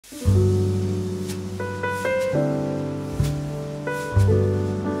Hey,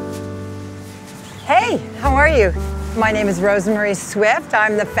 how are you? My name is Rosemary Swift.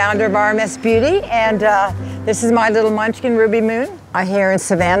 I'm the founder of RMS Beauty, and this is my little munchkin, Ruby Moon. I'm here in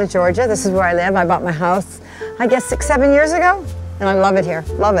Savannah, Georgia. This is where I live. I bought my house, I guess 6, 7 years ago, and I love it here,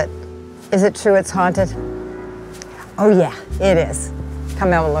 love it. Is it true it's haunted? Oh yeah, it is.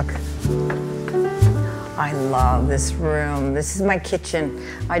 Come have a look. I love this room. This is my kitchen.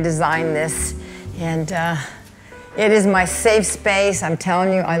 I designed this, and it is my safe space. I'm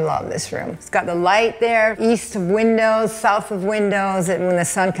telling you, I love this room. It's got the light there, east of windows, south of windows, and when the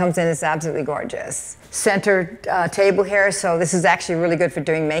sun comes in, it's absolutely gorgeous. Center table here, so this is actually really good for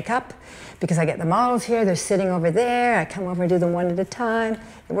doing makeup because I get the models here, they're sitting over there, I come over and do them one at a time.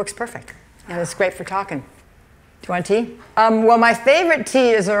 It works perfect, and it's great for talking. Do you want tea? Well, my favorite tea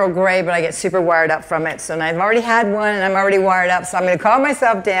is Earl Grey, but I get super wired up from it. So I've already had one, and I'm already wired up, so I'm going to calm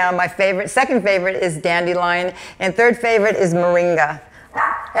myself down. My second favorite is Dandelion, and third favorite is Moringa.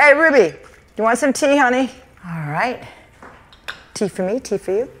 Hey, Ruby, you want some tea, honey? All right. Tea for me, tea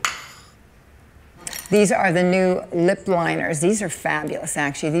for you. These are the new lip liners. These are fabulous,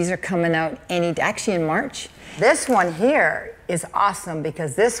 actually. These are coming out actually in March. This one here is awesome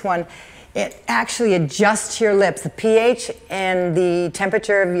because this one, it actually adjusts your lips, the pH and the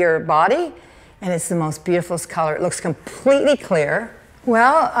temperature of your body, and it's the most beautiful color. It looks completely clear.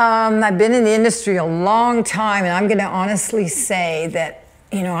 Well, I've been in the industry a long time, and I'm gonna honestly say that,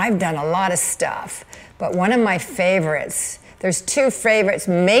 you know, I've done a lot of stuff, but one of my favorites, there's 2 favorites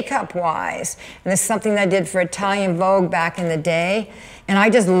makeup-wise, and this is something that I did for Italian Vogue back in the day, and I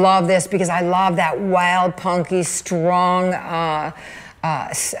just love this because I love that wild, punky, strong,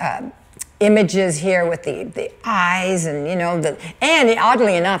 images here with the eyes and, you know, and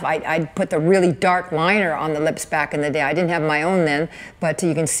oddly enough, I put the really dark liner on the lips back in the day. I didn't have my own then, but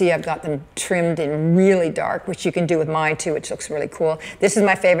you can see I've got them trimmed in really dark, which you can do with mine too, which looks really cool. This is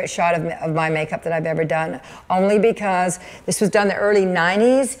my favorite shot of my makeup that I've ever done, only because this was done in the early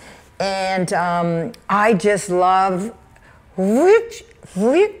 90s, and I just love,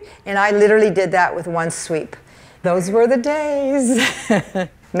 and I literally did that with one sweep. Those were the days.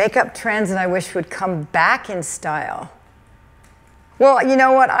 Makeup trends that I wish would come back in style. Well, you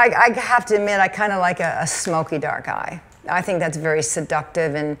know what? I have to admit, I kind of like a smoky dark eye. I think that's very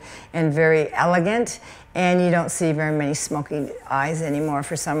seductive and very elegant, and you don't see very many smoky eyes anymore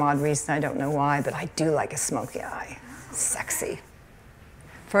for some odd reason. I don't know why, but I do like a smoky eye. Sexy.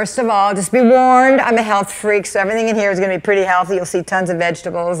 First of all, just be warned, I'm a health freak, so everything in here is going to be pretty healthy. You'll see tons of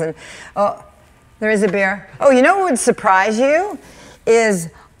vegetables, and oh, there is a bear. Oh, you know what would surprise you? Is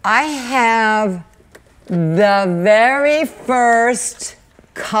I have the very first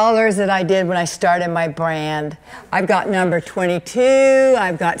colors that I did when I started my brand. I've got number 22,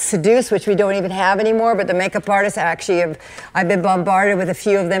 I've got Seduce, which we don't even have anymore, but the makeup artists actually I've been bombarded with a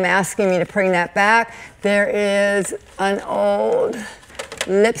few of them asking me to bring that back. There is an old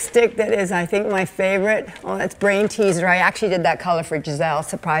lipstick that is, I think, my favorite. Oh, that's Brain Teaser. I actually did that color for Giselle,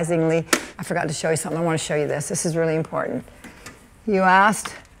 surprisingly. I forgot to show you something. I want to show you this. This is really important. You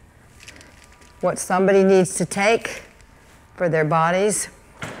asked what somebody needs to take for their bodies,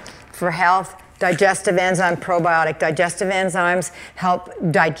 for health. Digestive enzyme, probiotic. Digestive enzymes help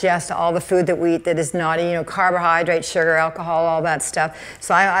digest all the food that we eat that is naughty, you know, carbohydrates, sugar, alcohol, all that stuff.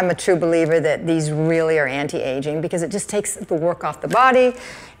 So I'm a true believer that these really are anti-aging because it just takes the work off the body.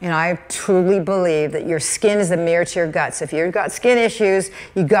 And I truly believe that your skin is a mirror to your gut. So if you've got skin issues,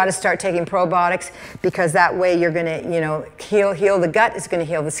 you've got to start taking probiotics because that way you're going to, you know, heal the gut, it's going to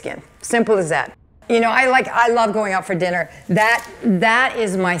heal the skin. Simple as that. You know, I love going out for dinner. That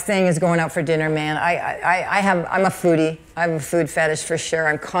is my thing, is going out for dinner, man. I'm a foodie. I have a food fetish for sure.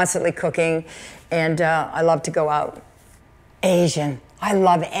 I'm constantly cooking, and I love to go out. Asian. I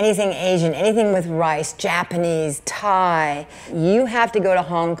love anything Asian, anything with rice, Japanese, Thai. You have to go to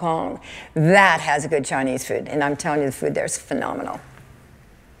Hong Kong. That has a good Chinese food, and I'm telling you, the food there is phenomenal.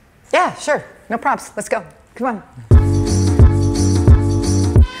 Yeah, sure. No props. Let's go. Come on.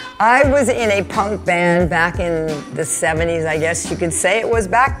 I was in a punk band back in the 70s, I guess you could say it was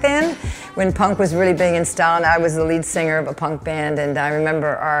back then, when punk was really big in style, and I was the lead singer of a punk band, and I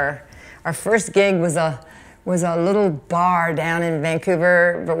remember our first gig was a little bar down in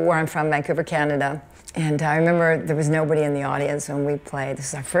Vancouver, where I'm from, Vancouver, Canada. And I remember there was nobody in the audience when we played. This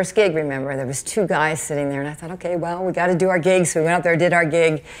is our first gig, remember. There was 2 guys sitting there, and I thought, okay, well, we got to do our gig. So we went out there, did our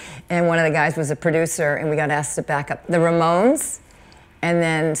gig, and one of the guys was a producer, and we got asked to back up the Ramones, and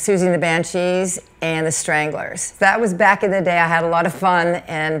then Susie and the Banshees, and the Stranglers. That was back in the day. I had a lot of fun,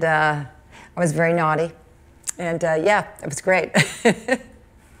 and I was very naughty. And yeah, it was great.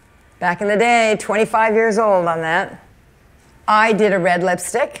 Back in the day, 25 years old on that. I did a red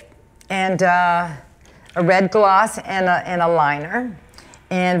lipstick and a red gloss and a liner.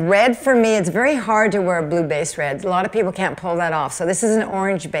 And red for me, it's very hard to wear a blue-based red. A lot of people can't pull that off. So this is an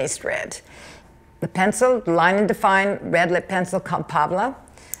orange-based red. The pencil, Line and Define red lip pencil called Pabla.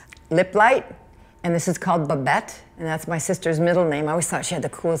 Lip light, and this is called Babette, and that's my sister's middle name. I always thought she had the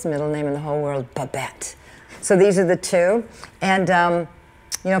coolest middle name in the whole world, Babette. So these are the two, and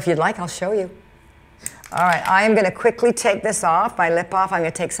you know, if you'd like, I'll show you. All right, I am gonna quickly take this off, my lip off. I'm gonna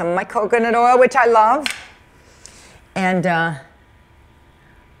take some of my coconut oil, which I love, and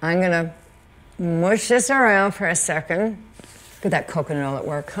I'm gonna mush this around for a second. Look at that coconut oil at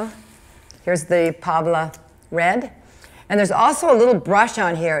work, huh? Here's the Pabla red. And there's also a little brush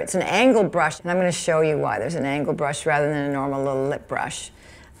on here. It's an angle brush, and I'm gonna show you why there's an angle brush rather than a normal little lip brush.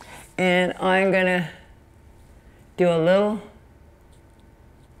 And I'm gonna do a little,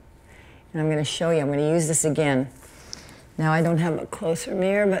 and I'm gonna show you, I'm gonna use this again. Now I don't have a closer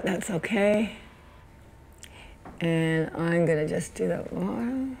mirror, but that's okay. And I'm gonna just do that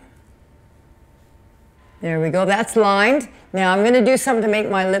one. There we go, that's lined. Now I'm gonna do something to make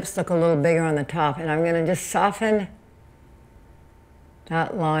my lips look a little bigger on the top, and I'm gonna just soften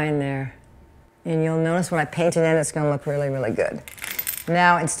that line there. And you'll notice when I paint it in, it's gonna look really, really good.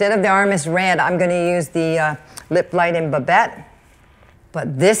 Now, instead of the RMS red, I'm gonna use the lip light in Babette.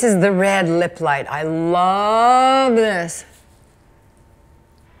 But this is the red lip light. I love this.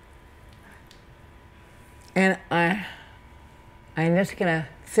 And I'm just gonna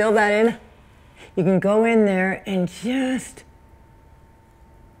fill that in. You can go in there and just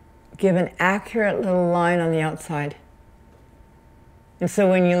give an accurate little line on the outside. And so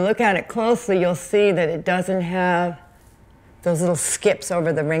when you look at it closely, you'll see that it doesn't have those little skips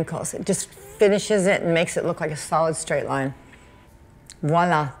over the wrinkles. It just finishes it and makes it look like a solid straight line.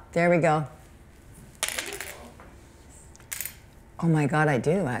 Voila, there we go. Oh my God, I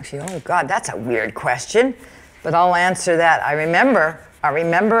do actually. Oh God, that's a weird question, but I'll answer that. I remember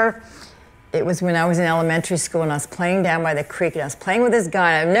it was when I was in elementary school and I was playing down by the creek and I was playing with this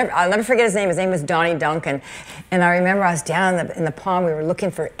guy. I'll never forget his name. His name was Donnie Duncan. And I remember I was down in the pond. We were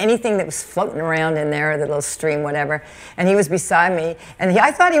looking for anything that was floating around in there, the little stream, whatever. And he was beside me. And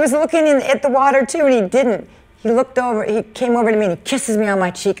I thought he was looking at the water too, and he didn't. He looked over, he came over to me and he kisses me on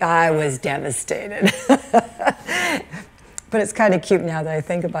my cheek. I was devastated. But it's kind of cute now that I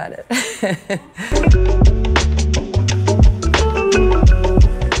think about it.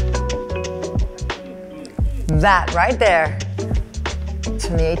 That right there, it's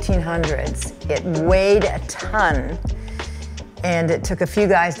from the 1800s. It weighed a ton, and it took a few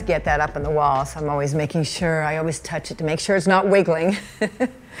guys to get that up on the wall, so I'm always making sure, I always touch it to make sure it's not wiggling.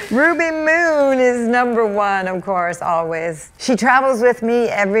 Ruby Moon is #1, of course, always. She travels with me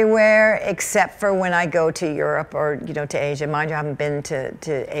everywhere except for when I go to Europe or, you know, to Asia. Mind you, I haven't been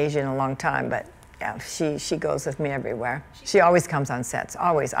to Asia in a long time, but yeah, she goes with me everywhere. She always comes on sets,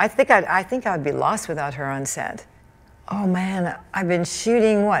 always. I think I'd be lost without her on set. Oh man, I've been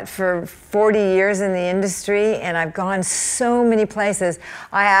shooting, what, for 40 years in the industry, and I've gone so many places.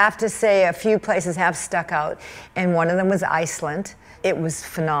 I have to say a few places have stuck out, and one of them was Iceland. It was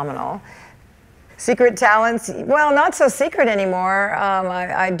phenomenal. Secret talents, well, not so secret anymore.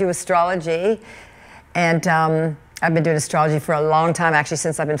 I do astrology, and I've been doing astrology for a long time, actually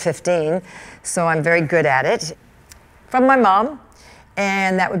since I've been 15, so I'm very good at it. From my mom,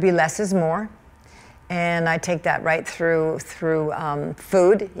 and that would be less is more. And I take that right through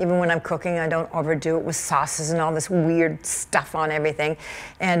food. Even when I'm cooking, I don't overdo it with sauces and all this weird stuff on everything.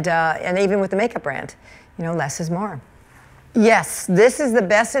 And even with the makeup brand, you know, less is more. Yes, this is the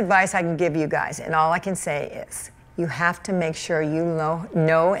best advice I can give you guys, and all I can say is you have to make sure you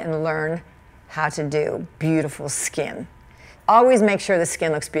know and learn how to do beautiful skin. Always make sure the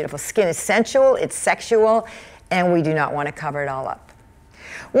skin looks beautiful. Skin is sensual, it's sexual, and we do not want to cover it all up.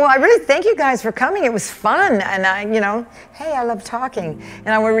 Well, I really thank you guys for coming. It was fun, and hey, I love talking. And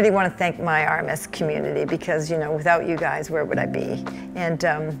I really want to thank my RMS community because, you know, without you guys, where would I be? And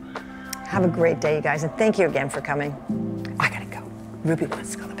have a great day, you guys, and thank you again for coming. I gotta go. Ruby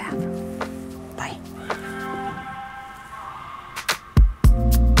wants to go to the bathroom. Bye.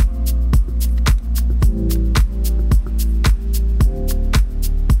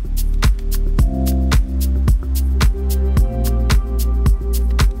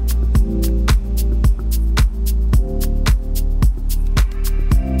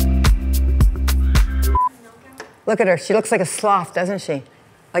 Look at her. She looks like a sloth, doesn't she?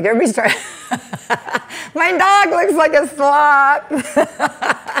 Like everybody's trying. My dog looks like a sloth.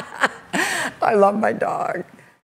 I love my dog.